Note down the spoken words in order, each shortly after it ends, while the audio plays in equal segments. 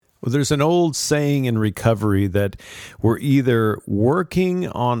Well, there's an old saying in recovery that we're either working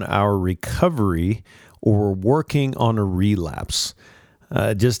on our recovery or we're working on a relapse.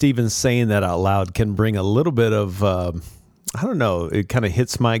 Just even saying that out loud can bring a little bit of, I don't know, it kind of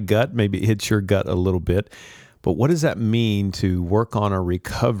hits my gut. Maybe it hits your gut a little bit. But what does that mean to work on a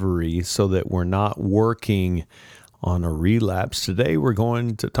recovery so that we're not working on a relapse? Today, we're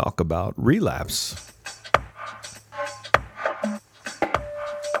going to talk about relapse.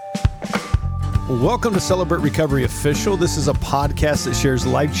 Welcome to Celebrate Recovery Official. This is a podcast that shares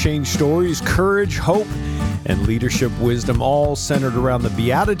life change stories, courage, hope, and leadership wisdom, all centered around the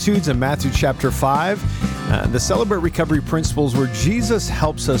Beatitudes in Matthew chapter 5. The Celebrate Recovery principles where Jesus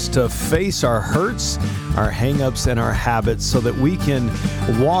helps us to face our hurts, our hang-ups, and our habits so that we can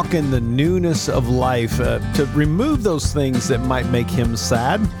walk in the newness of life, to remove those things that might make him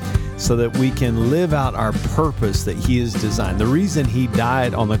sad, so that we can live out our purpose that he has designed, the reason he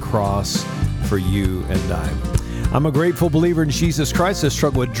died on the cross for you and I. I'm a grateful believer in Jesus Christ. I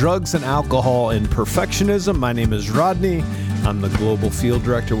struggle with drugs and alcohol and perfectionism. My name is Rodney. I'm the Global Field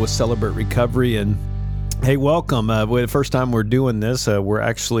Director with Celebrate Recovery. And hey, welcome. The first time we're doing this, we're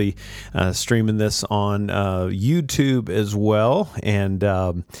actually streaming this on YouTube as well, and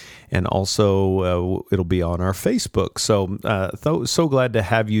also it'll be on our Facebook. So glad to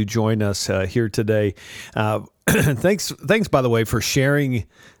have you join us here today. Thanks, by the way, for sharing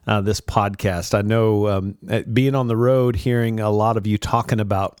this podcast. I know being on the road, hearing a lot of you talking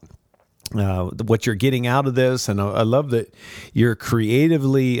about what you're getting out of this. And I love that you're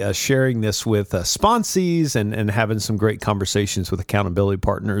creatively sharing this with sponsees and having some great conversations with accountability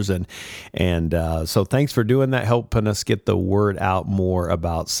partners. And so thanks for doing that, helping us get the word out more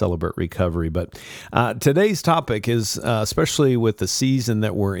about Celebrate Recovery. But today's topic is, especially with the season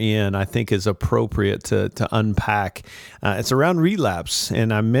that we're in, I think is appropriate to unpack. It's around relapse.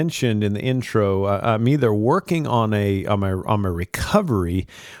 And I mentioned in the intro, I'm either working on my recovery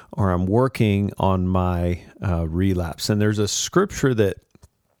or I'm working on my relapse. And there's a scripture that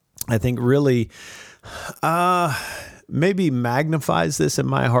I think really maybe magnifies this in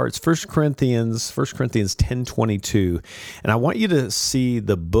my heart. It's 1 Corinthians 10:22. And I want you to see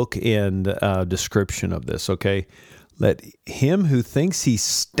the bookend description of this, okay? Let him who thinks he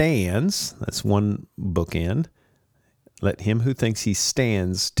stands, that's one bookend, let him who thinks he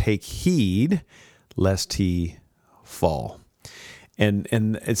stands take heed lest he fall. And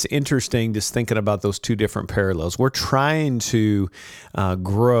it's interesting just thinking about those two different parallels. We're trying to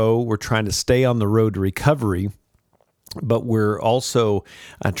grow. We're trying to stay on the road to recovery, but we're also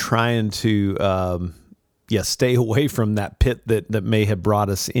trying to stay away from that pit that may have brought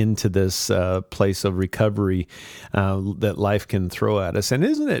us into this place of recovery that life can throw at us. And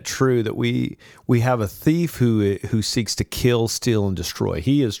isn't it true that we have a thief who seeks to kill, steal, and destroy?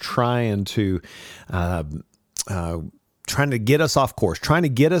 He is trying to get us off course, trying to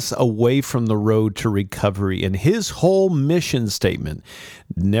get us away from the road to recovery. And his whole mission statement,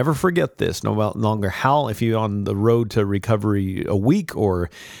 never forget this, no longer how, if you're on the road to recovery a week or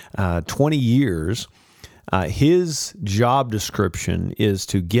 20 years, his job description is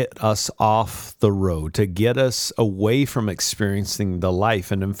to get us off the road, to get us away from experiencing the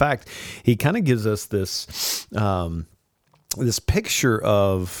life. And in fact, he kind of gives us this picture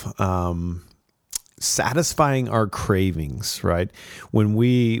of satisfying our cravings, right? When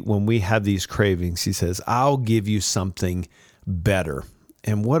we have these cravings, he says, I'll give you something better.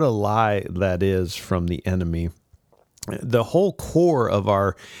 And what a lie that is from the enemy. The whole core of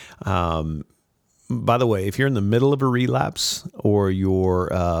our, by the way, if you're in the middle of a relapse or you're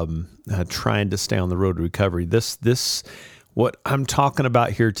trying to stay on the road to recovery, this what I'm talking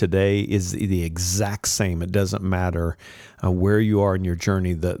about here today is the exact same. It doesn't matter where you are in your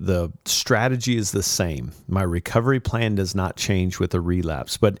journey. The strategy is the same. My recovery plan does not change with a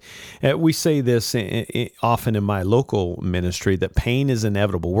relapse. But we say this often in my local ministry, that pain is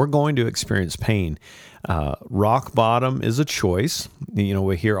inevitable. We're going to experience pain. Rock bottom is a choice. You know,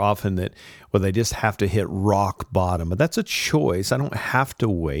 we hear often that, well, they just have to hit rock bottom. But that's a choice. I don't have to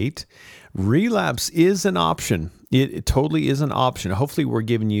wait. Relapse is an option. It totally is an option. Hopefully we're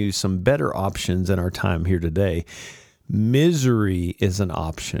giving you some better options in our time here today. Misery is an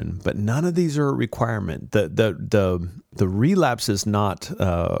option, but none of these are a requirement. The relapse is not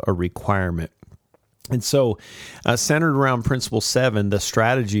a requirement. And so centered around Principle 7, the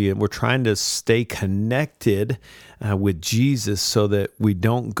strategy, and we're trying to stay connected with Jesus so that we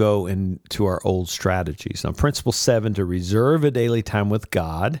don't go into our old strategies. Now, Principle 7, to reserve a daily time with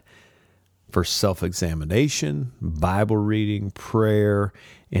God, for self-examination, Bible reading, prayer,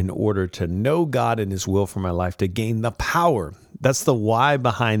 in order to know God and His will for my life, to gain the power. That's the why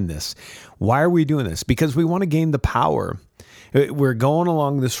behind this. Why are we doing this? Because we want to gain the power. We're going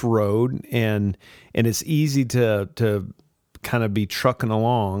along this road, and it's easy to kind of be trucking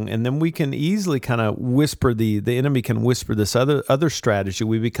along, and then we can easily kind of whisper, the enemy can whisper this other strategy.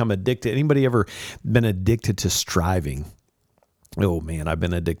 We become addicted. Anybody ever been addicted to striving? Oh man, I've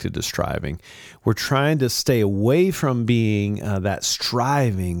been addicted to striving. We're trying to stay away from being that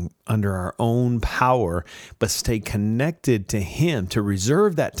striving under our own power, but stay connected to Him, to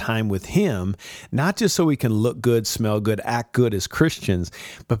reserve that time with Him, not just so we can look good, smell good, act good as Christians,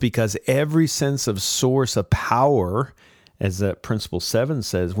 but because every sense of source of power, as that Principle 7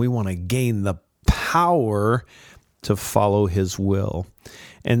 says, we want to gain the power to follow His will.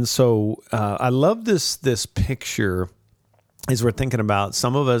 And so I love this picture. As we're thinking about,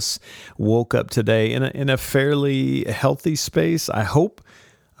 some of us woke up today in a fairly healthy space. I hope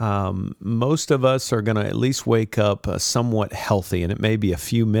most of us are going to at least wake up somewhat healthy, and it may be a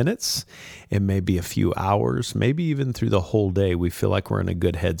few minutes, it may be a few hours, maybe even through the whole day. We feel like we're in a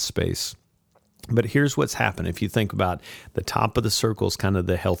good headspace. But here's what's happened. If you think about the top of the circle is kind of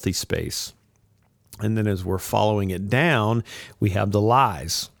the healthy space. And then as we're following it down, we have the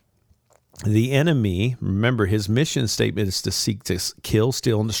lies. The enemy, remember, his mission statement is to seek to kill,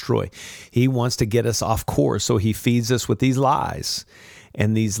 steal, and destroy. He wants to get us off course, so he feeds us with these lies.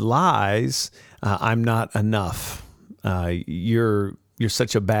 And these lies, I'm not enough. You're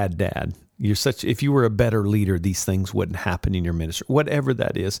such a bad dad. If you were a better leader, these things wouldn't happen in your ministry. Whatever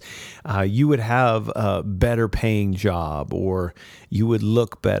that is, you would have a better paying job, or you would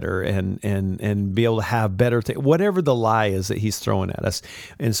look better and be able to have better things. Whatever the lie is that he's throwing at us.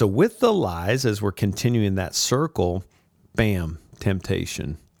 And so with the lies, as we're continuing that circle, bam,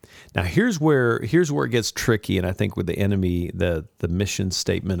 temptation. Now here's where it gets tricky, and I think with the enemy, the mission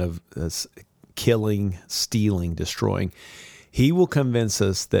statement of killing, stealing, destroying. He will convince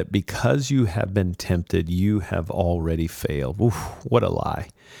us that because you have been tempted, you have already failed. Oof, what a lie.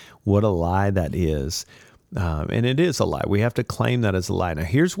 What a lie that is. And it is a lie. We have to claim that as a lie. Now,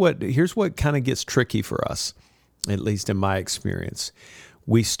 here's what kind of gets tricky for us, at least in my experience.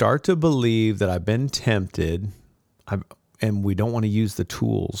 We start to believe that I've been tempted, and we don't want to use the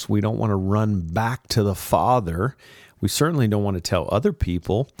tools. We don't want to run back to the Father. We certainly don't want to tell other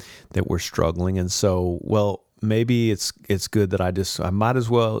people that we're struggling. And so, maybe it's good that I might as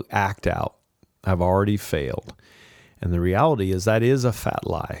well act out. I've already failed. And the reality is that is a fat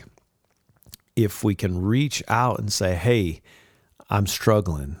lie. If we can reach out and say, hey, I'm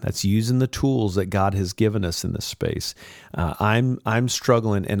struggling. That's using the tools that God has given us in this space. I'm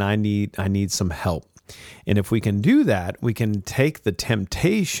struggling, and I need some help. And if we can do that, we can take the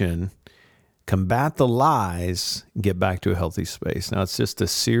temptation, combat the lies, and get back to a healthy space. Now, it's just a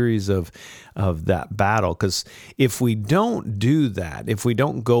series of that battle, because if we don't do that, if we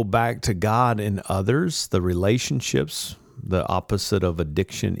don't go back to God and others, the relationships, the opposite of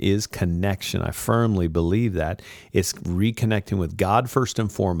addiction is connection. I firmly believe that. It's reconnecting with God first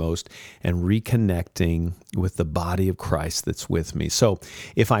and foremost, and reconnecting with the body of Christ that's with me. So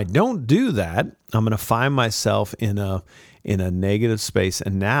if I don't do that, I'm going to find myself in a negative space.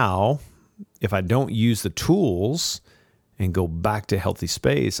 And now, if I don't use the tools and go back to healthy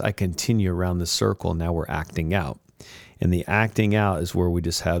space, I continue around the circle. Now we're acting out. And the acting out is where we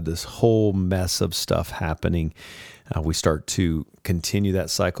just have this whole mess of stuff happening. We start to continue that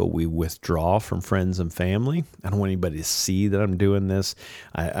cycle. We withdraw from friends and family. I don't want anybody to see that I'm doing this.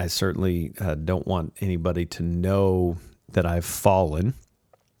 I certainly don't want anybody to know that I've fallen.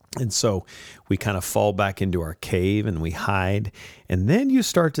 And so we kind of fall back into our cave and we hide. And then you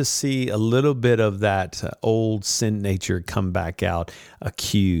start to see a little bit of that old sin nature come back out,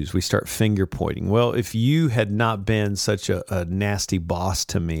 accuse. We start finger pointing. Well, if you had not been such a nasty boss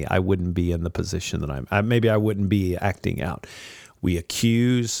to me, I wouldn't be in the position that maybe I wouldn't be acting out. We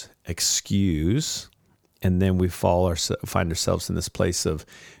accuse, excuse, and then we find ourselves in this place of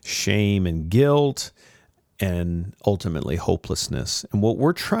shame and guilt, and ultimately hopelessness. And what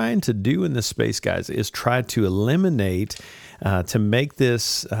we're trying to do in this space, guys, is try to eliminate, to make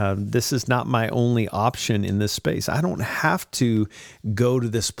this is not my only option in this space. I don't have to go to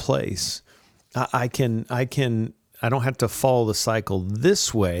this place. I don't have to follow the cycle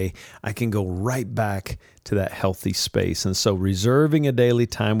this way. I can go right back to that healthy space. And so reserving a daily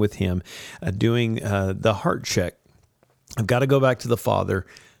time with Him, doing the heart check. I've got to go back to the Father.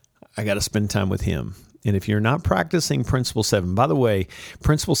 I got to spend time with Him. And if you're not practicing Principle 7, by the way,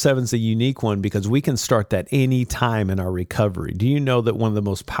 Principle 7 is a unique one because we can start that any time in our recovery. Do you know that one of the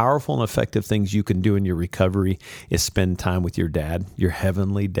most powerful and effective things you can do in your recovery is spend time with your dad, your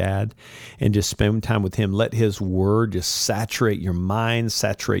heavenly dad, and just spend time with him. Let his word just saturate your mind,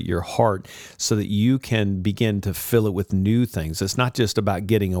 saturate your heart so that you can begin to fill it with new things. It's not just about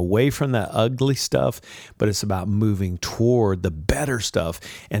getting away from that ugly stuff, but it's about moving toward the better stuff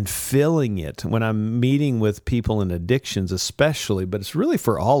and filling it. When I'm meeting with people in addictions especially, but it's really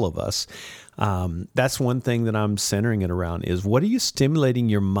for all of us, that's one thing that I'm centering it around is what are you stimulating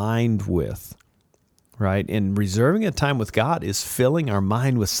your mind with, right? And reserving a time with God is filling our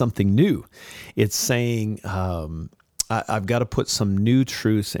mind with something new. It's saying, I've got to put some new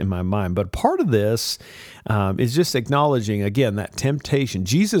truths in my mind. But part of this is just acknowledging, again, that temptation.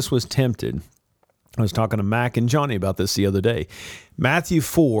 Jesus was tempted. I was talking to Mac and Johnny about this the other day. Matthew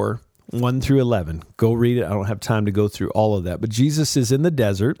 4, 1 through 11. Go read it. I don't have time to go through all of that. But Jesus is in the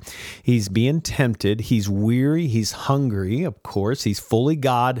desert. He's being tempted. He's weary. He's hungry, of course. He's fully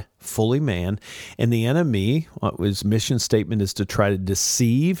God, fully man. And the enemy, his mission statement is to try to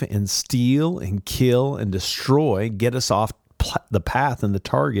deceive and steal and kill and destroy, get us off the path and the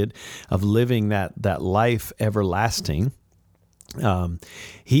target of living that life everlasting.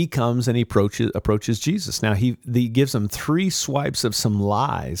 He comes and he approaches Jesus. Now he gives him 3 swipes of some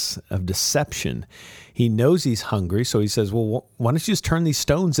lies, of deception. He knows he's hungry, so he says, well, why don't you just turn these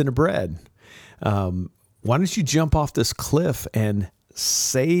stones into bread? Why don't you jump off this cliff and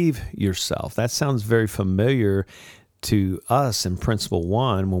save yourself? That sounds very familiar to us in Principle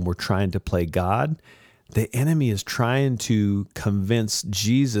 1 when we're trying to play God. The enemy is trying to convince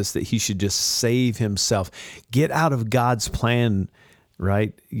Jesus that he should just save himself. Get out of God's plan,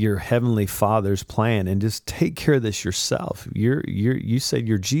 right? Your heavenly Father's plan, and just take care of this yourself. You said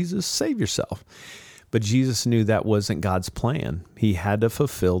you're Jesus, save yourself. But Jesus knew that wasn't God's plan. He had to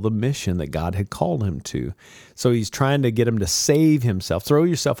fulfill the mission that God had called him to. So he's trying to get him to save himself. Throw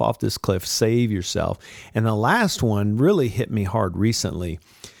yourself off this cliff, save yourself. And the last one really hit me hard recently.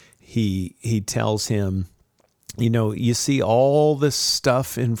 He tells him, you see all this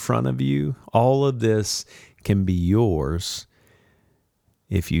stuff in front of you, all of this can be yours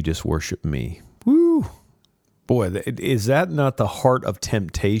if you just worship me. Woo! Boy, is that not the heart of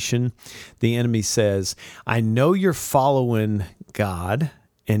temptation? The enemy says, I know you're following God,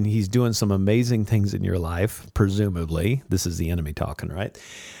 and he's doing some amazing things in your life, presumably. This is the enemy talking, right?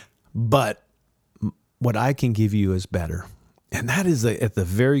 But what I can give you is better. And that is at the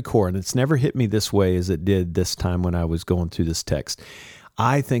very core, and it's never hit me this way as it did this time when I was going through this text.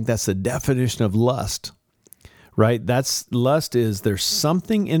 I think that's the definition of lust, right? Lust is there's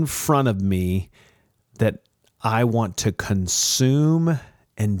something in front of me that I want to consume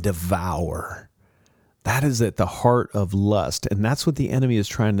and devour. That is at the heart of lust, and that's what the enemy is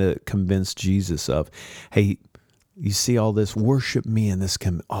trying to convince Jesus of. Hey, you see all this, worship me, and this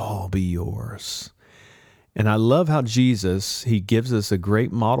can all be yours. And I love how Jesus, he gives us a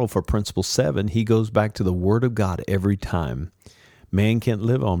great model for Principle 7. He goes back to the Word of God every time. Man can't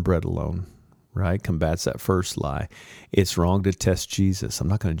live on bread alone, right? Combats that first lie. It's wrong to test Jesus. I'm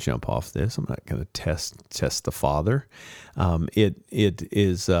not going to jump off this. I'm not going to test the Father. It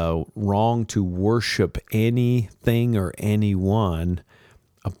is wrong to worship anything or anyone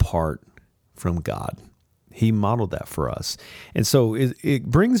apart from God. He modeled that for us. And so it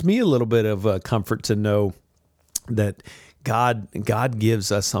brings me a little bit of comfort to know that God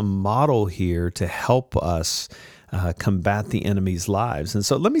gives us a model here to help us combat the enemy's lives. And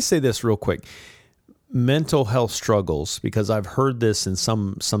so let me say this real quick. Mental health struggles, because I've heard this in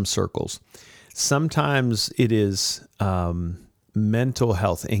some circles. Sometimes it is mental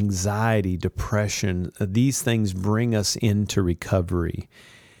health, anxiety, depression. These things bring us into recovery.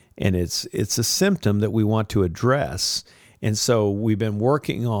 And it's a symptom that we want to address. And so we've been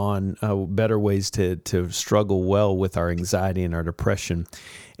working on better ways to struggle well with our anxiety and our depression.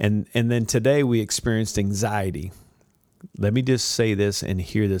 And then today we experienced anxiety. Let me just say this and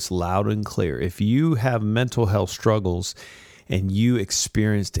hear this loud and clear. If you have mental health struggles and you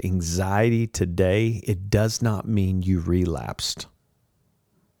experienced anxiety today, it does not mean you relapsed.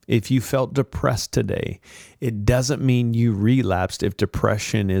 If you felt depressed today, it doesn't mean you relapsed if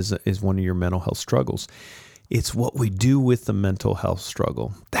depression is one of your mental health struggles. It's what we do with the mental health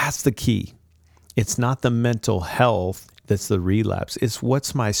struggle. That's the key. It's not the mental health that's the relapse. It's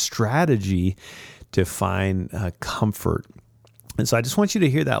what's my strategy to find comfort. And so I just want you to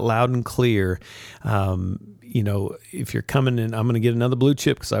hear that loud and clear. If you're coming in, I'm going to get another blue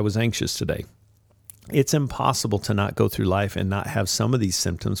chip because I was anxious today. It's impossible to not go through life and not have some of these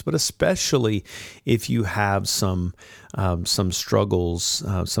symptoms, but especially if you have some struggles,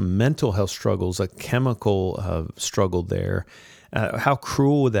 some mental health struggles, a chemical struggle there. How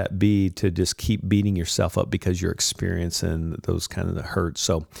cruel would that be to just keep beating yourself up because you're experiencing those kind of hurts?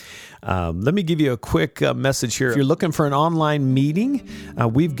 So let me give you a quick message here. If you're looking for an online meeting,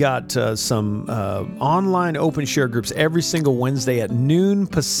 we've got some online open share groups every single Wednesday at noon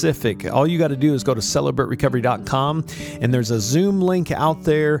Pacific. All you got to do is go to celebraterecovery.com, and there's a Zoom link out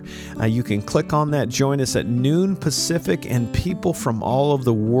there. You can click on that, join us at noon Pacific, and people from all over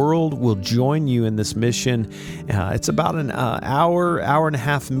the world will join you in this mission. It's about an hour and a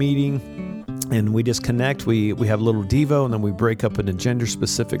half meeting, and we just connect. We have a little Devo, and then we break up into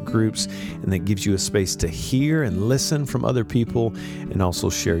gender-specific groups, and that gives you a space to hear and listen from other people and also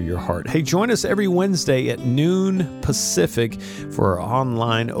share your heart. Hey, join us every Wednesday at noon Pacific for our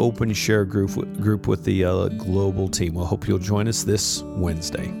online open share group with the global team. We'll hope you'll join us this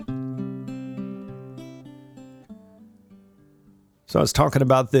Wednesday. So I was talking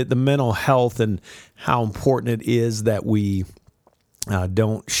about the mental health and how important it is that we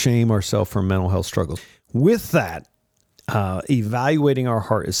don't shame ourselves for mental health struggles. With that, evaluating our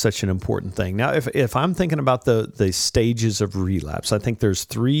heart is such an important thing. Now, if I'm thinking about the stages of relapse, I think there's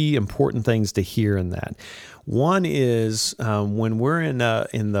three important things to hear in that. One is when we're in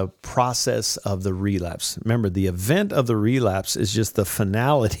the process of the relapse. Remember, the event of the relapse is just the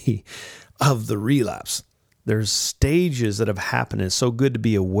finality of the relapse. There's stages that have happened. It's so good to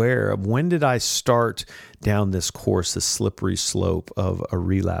be aware of when did I start down this course, this slippery slope of a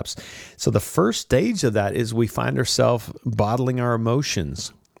relapse. So the first stage of that is we find ourselves bottling our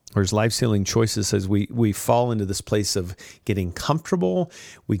emotions. Or as Life Healing Choices says, we fall into this place of getting comfortable,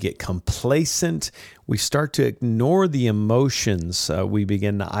 we get complacent, we start to ignore the emotions, we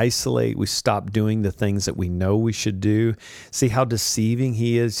begin to isolate, we stop doing the things that we know we should do. See how deceiving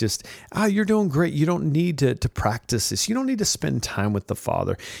he is? Just, you're doing great. You don't need to practice this. You don't need to spend time with the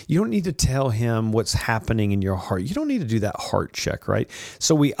Father. You don't need to tell him what's happening in your heart. You don't need to do that heart check, right?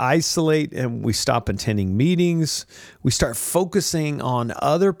 So we isolate and we stop attending meetings. We start focusing on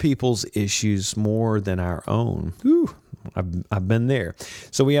other people's issues more than our own. Whew. I've been there.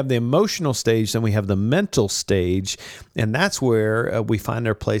 So we have the emotional stage, then we have the mental stage, and that's where we find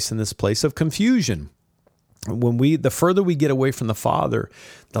our place in this place of confusion. The further we get away from the Father,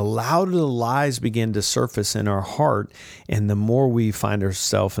 the louder the lies begin to surface in our heart, and the more we find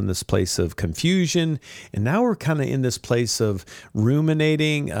ourselves in this place of confusion. And now we're kind of in this place of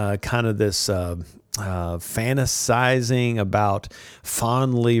ruminating, kind of this fantasizing about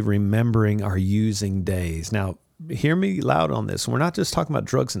fondly remembering our using days. Now, hear me loud on this. We're not just talking about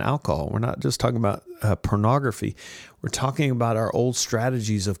drugs and alcohol. We're not just talking about pornography. We're talking about our old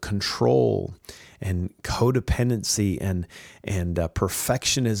strategies of control and codependency and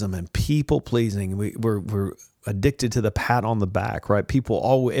perfectionism and people pleasing. We're addicted to the pat on the back, right?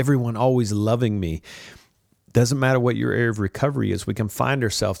 Everyone always loving me. Doesn't matter what your area of recovery is. We can find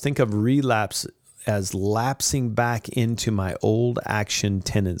ourselves. Think of relapse as lapsing back into my old action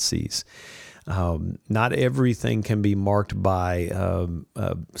tendencies. Not everything can be marked by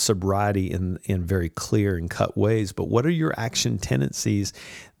sobriety in very clear and cut ways, but what are your action tendencies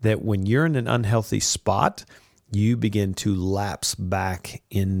that when you're in an unhealthy spot, you begin to lapse back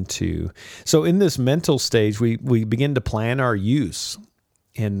into? So in this mental stage, we begin to plan our use,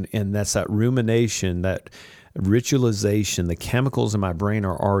 and that's that rumination, that ritualization. The chemicals in my brain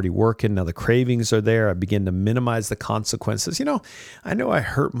are already working. Now the cravings are there. I begin to minimize the consequences. I know I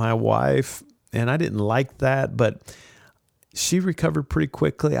hurt my wife, and I didn't like that, but she recovered pretty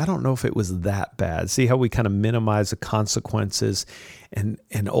quickly. I don't know if it was that bad. See how we kind of minimize the consequences, and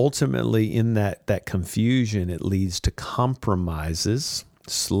ultimately in that confusion, it leads to compromises,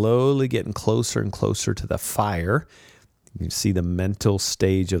 slowly getting closer and closer to the fire. You see the mental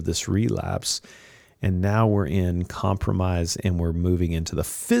stage of this relapse, and now we're in compromise, and we're moving into the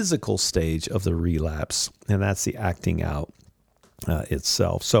physical stage of the relapse, and that's the acting out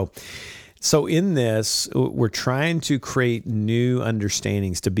itself. So in this, we're trying to create new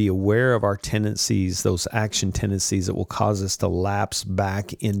understandings, to be aware of our tendencies, those action tendencies that will cause us to lapse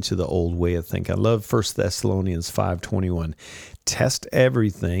back into the old way of thinking. I love 1 Thessalonians 5:21. Test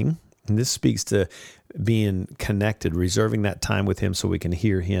everything, and this speaks to being connected, reserving that time with him so we can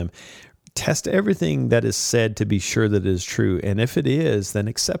hear him. Test everything that is said to be sure that it is true, and if it is, then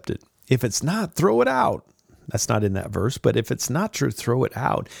accept it. If it's not, throw it out. That's not in that verse, but if it's not true, throw it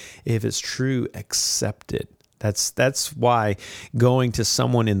out. If it's true, accept it. That's why going to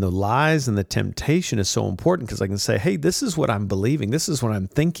someone in the lies and the temptation is so important, because I can say, hey, this is what I'm believing. This is what I'm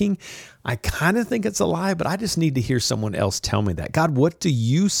thinking. I kind of think it's a lie, but I just need to hear someone else tell me that. God, what do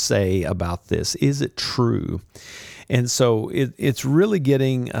you say about this? Is it true? And so it's really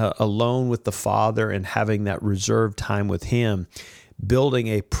getting alone with the Father and having that reserved time with Him, building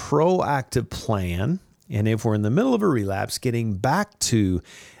a proactive plan. And if we're in the middle of a relapse, getting back to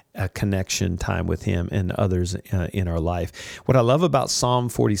a connection time with Him and others in our life. What I love about Psalm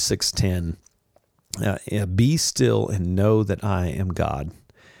 46:10, be still and know that I am God.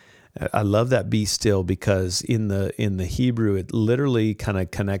 I love that be still, because in the Hebrew, it literally kind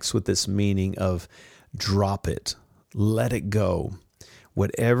of connects with this meaning of drop it, let it go.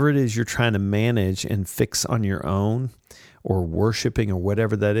 Whatever it is you're trying to manage and fix on your own, or worshiping, or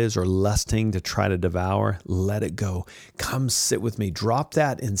whatever that is, or lusting to try to devour, let it go. Come sit with me. Drop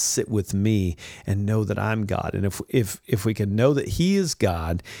that and sit with me and know that I'm God. And if we can know that He is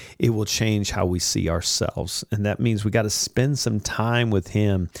God, it will change how we see ourselves. And that means we got to spend some time with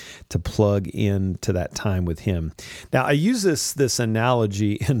Him to plug into that time with Him. Now, I use this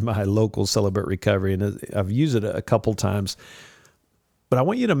analogy in my local Celebrate Recovery, and I've used it a couple times. But I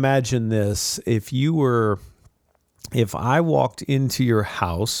want you to imagine this. If I walked into your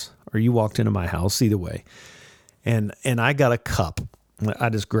house, or you walked into my house, either way, and I got a cup, I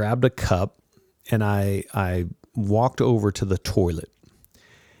just grabbed a cup and I walked over to the toilet.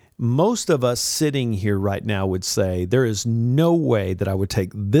 Most of us sitting here right now would say, there is no way that I would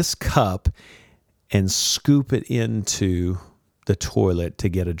take this cup and scoop it into the toilet to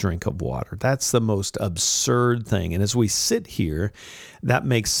get a drink of water. That's the most absurd thing. And as we sit here, that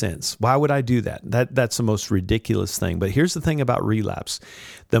makes sense. Why would I do that? That's the most ridiculous thing. But here's the thing about relapse.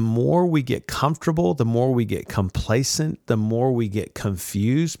 The more we get comfortable, the more we get complacent, the more we get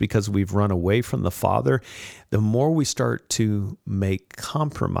confused because we've run away from the Father, the more we start to make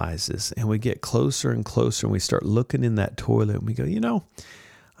compromises, and we get closer and closer, and we start looking in that toilet and we go,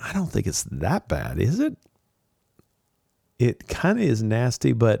 I don't think it's that bad, is it? It kind of is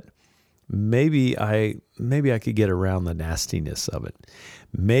nasty, but maybe I could get around the nastiness of it.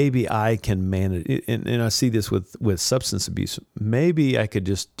 Maybe I can manage it. And I see this with substance abuse. Maybe I could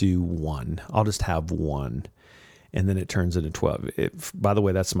just do one. I'll just have one. And then it turns into 12. By the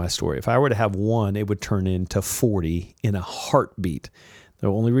way, that's my story. If I were to have one, it would turn into 40 in a heartbeat. The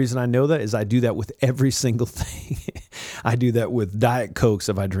only reason I know that is I do that with every single thing. I do that with Diet Cokes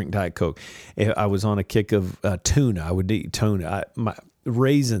if I drink Diet Coke. If I was on a kick of tuna, I would eat tuna.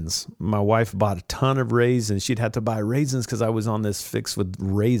 Raisins. My wife bought a ton of raisins. She'd have to buy raisins because I was on this fix with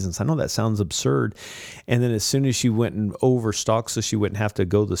raisins. I know that sounds absurd. And then as soon as she went and overstocked so she wouldn't have to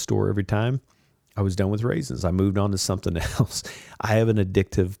go to the store every time, I was done with raisins. I moved on to something else. I have an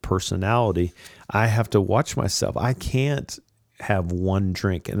addictive personality. I have to watch myself. I can't have one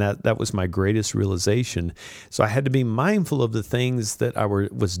drink. And that was my greatest realization. So I had to be mindful of the things that I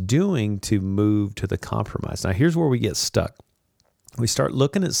was doing to move to the compromise. Now, here's where we get stuck. We start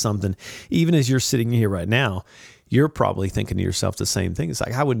looking at something, even as you're sitting here right now, you're probably thinking to yourself the same thing. It's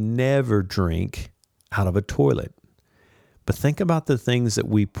like, I would never drink out of a toilet. But think about the things that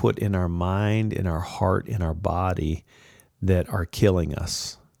we put in our mind, in our heart, in our body that are killing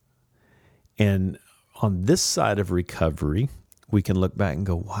us. And on this side of recovery, we can look back and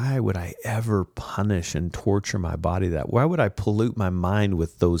go, why would I ever punish and torture my body that? Why would I pollute my mind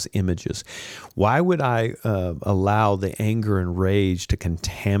with those images? Why would I allow the anger and rage to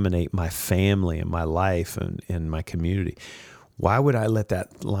contaminate my family and my life and my community? Why would I let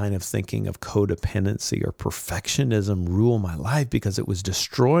that line of thinking of codependency or perfectionism rule my life? Because it was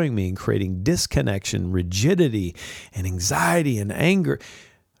destroying me and creating disconnection, rigidity, and anxiety and anger.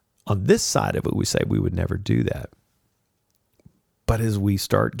 On this side of it, we say we would never do that. But as we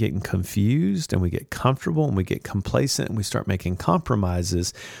start getting confused and we get comfortable and we get complacent and we start making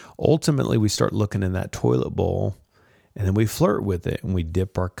compromises, ultimately we start looking in that toilet bowl and then we flirt with it and we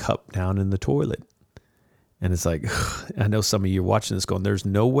dip our cup down in the toilet. And it's like, I know some of you are watching this going, there's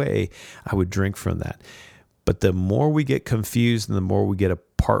no way I would drink from that. But the more we get confused and the more we get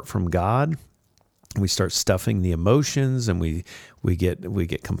apart from God, we start stuffing the emotions and we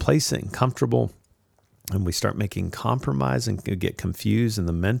get complacent and comfortable. And we start making compromise and get confused in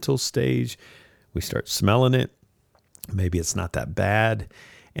the mental stage. We start smelling it. Maybe it's not that bad.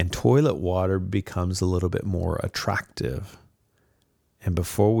 And toilet water becomes a little bit more attractive. And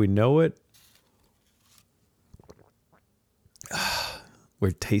before we know it,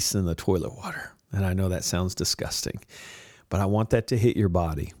 we're tasting the toilet water. And I know that sounds disgusting, but I want that to hit your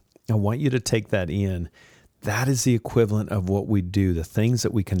body. I want you to take that in. That is the equivalent of what we do, the things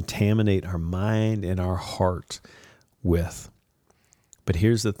that we contaminate our mind and our heart with. But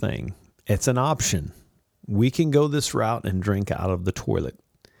here's the thing. It's an option. We can go this route and drink out of the toilet.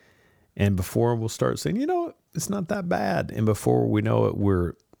 And before we'll start saying, it's not that bad. And before we know it,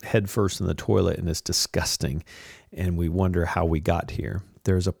 we're head first in the toilet and it's disgusting. And we wonder how we got here.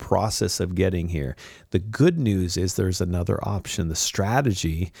 There's a process of getting here. The good news is there's another option. The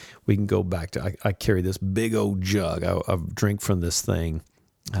strategy, we can go back to, I carry this big old jug. I drink from this thing.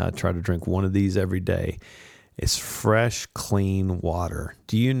 I try to drink one of these every day. It's fresh, clean water.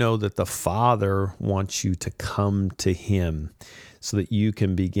 Do you know that the Father wants you to come to Him so that you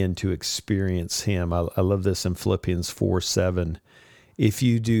can begin to experience Him? I love this in Philippians 4:7. If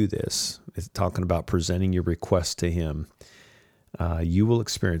you do this, it's talking about presenting your request to Him, you will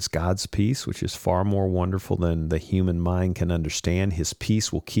experience God's peace, which is far more wonderful than the human mind can understand. His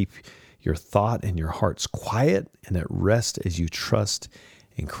peace will keep your thought and your hearts quiet and at rest as you trust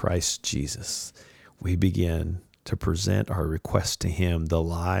in Christ Jesus. We begin to present our request to Him, the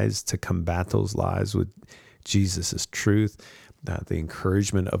lies, to combat those lies with Jesus' truth, the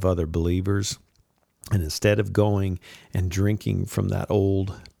encouragement of other believers. And instead of going and drinking from that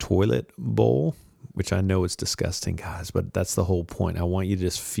old toilet bowl, which I know is disgusting, guys, but that's the whole point. I want you to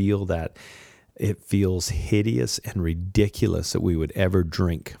just feel that it feels hideous and ridiculous that we would ever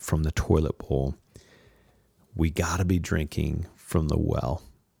drink from the toilet bowl. We got to be drinking from the well,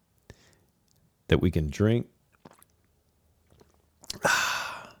 that we can drink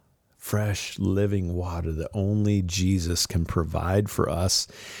fresh, living water that only Jesus can provide for us.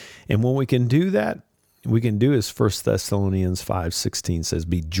 And when we can do that, we can do as 1 Thessalonians 5:16 says,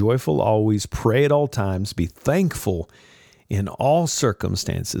 be joyful always, pray at all times, be thankful in all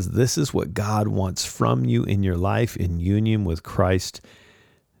circumstances. This is what God wants from you in your life in union with Christ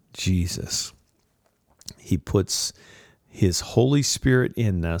Jesus. He puts His Holy Spirit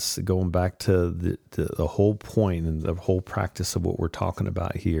in us, going back to the whole point and the whole practice of what we're talking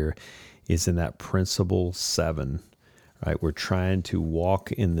about here is in that principle 7. Right, we're trying to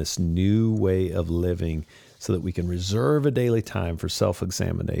walk in this new way of living so that we can reserve a daily time for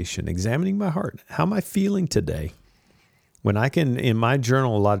self-examination, examining my heart. How am I feeling today? When I can, in my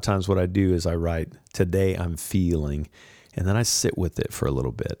journal, a lot of times what I do is I write, today I'm feeling, and then I sit with it for a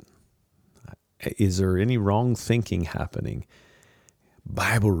little bit. Is there any wrong thinking happening?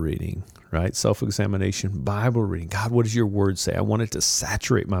 Bible reading, right? Self-examination, Bible reading. God, what does your word say? I want it to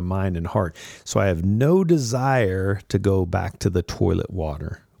saturate my mind and heart. So I have no desire to go back to the toilet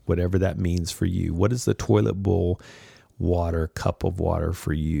water, whatever that means for you. What is the toilet bowl water, cup of water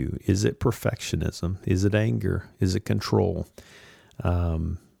for you? Is it perfectionism? Is it anger? Is it control?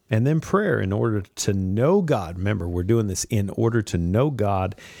 And then prayer in order to know God. Remember, we're doing this in order to know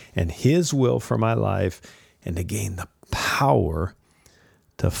God and His will for my life and to gain the power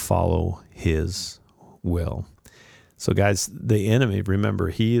to follow His will. So guys, the enemy, remember,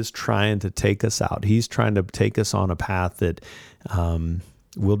 he is trying to take us out. He's trying to take us on a path that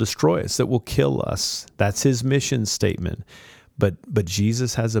will destroy us, that will kill us. That's his mission statement. But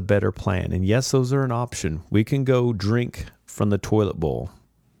Jesus has a better plan. And yes, those are an option. We can go drink from the toilet bowl.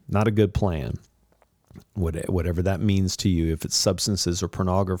 Not a good plan. Whatever that means to you, if it's substances or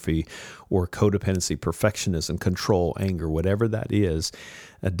pornography or codependency, perfectionism, control, anger, whatever that is,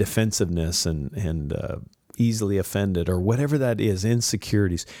 defensiveness and easily offended or whatever that is,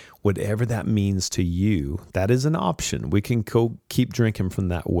 insecurities, whatever that means to you, that is an option. We can go keep drinking from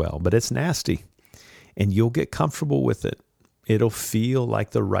that well, but it's nasty and you'll get comfortable with it. It'll feel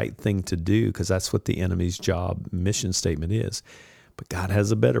like the right thing to do because that's what the enemy's job mission statement is. But God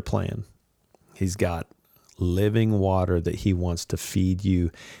has a better plan. He's got living water that He wants to feed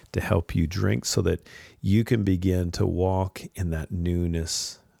you, to help you drink so that you can begin to walk in that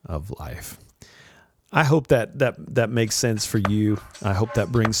newness of life. I hope that makes sense for you. I hope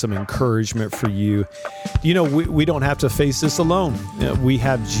that brings some encouragement for you. You know, we don't have to face this alone. We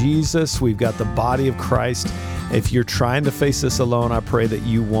have Jesus. We've got the body of Christ. If you're trying to face this alone, I pray that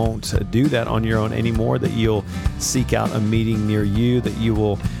you won't do that on your own anymore, that you'll seek out a meeting near you, that you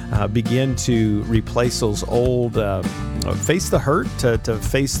will begin to replace those old, face the hurt, to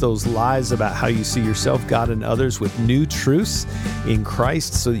face those lies about how you see yourself, God, and others with new truths in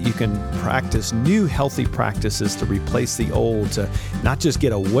Christ so that you can practice new healthy practices to replace the old, to not just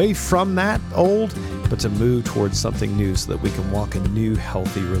get away from that old, but to move towards something new so that we can walk in new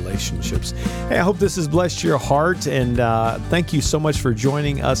healthy relationships. Hey, I hope this has blessed your heart, and thank you so much for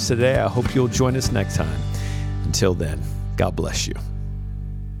joining us today. I hope you'll join us next time. Until then, God bless you.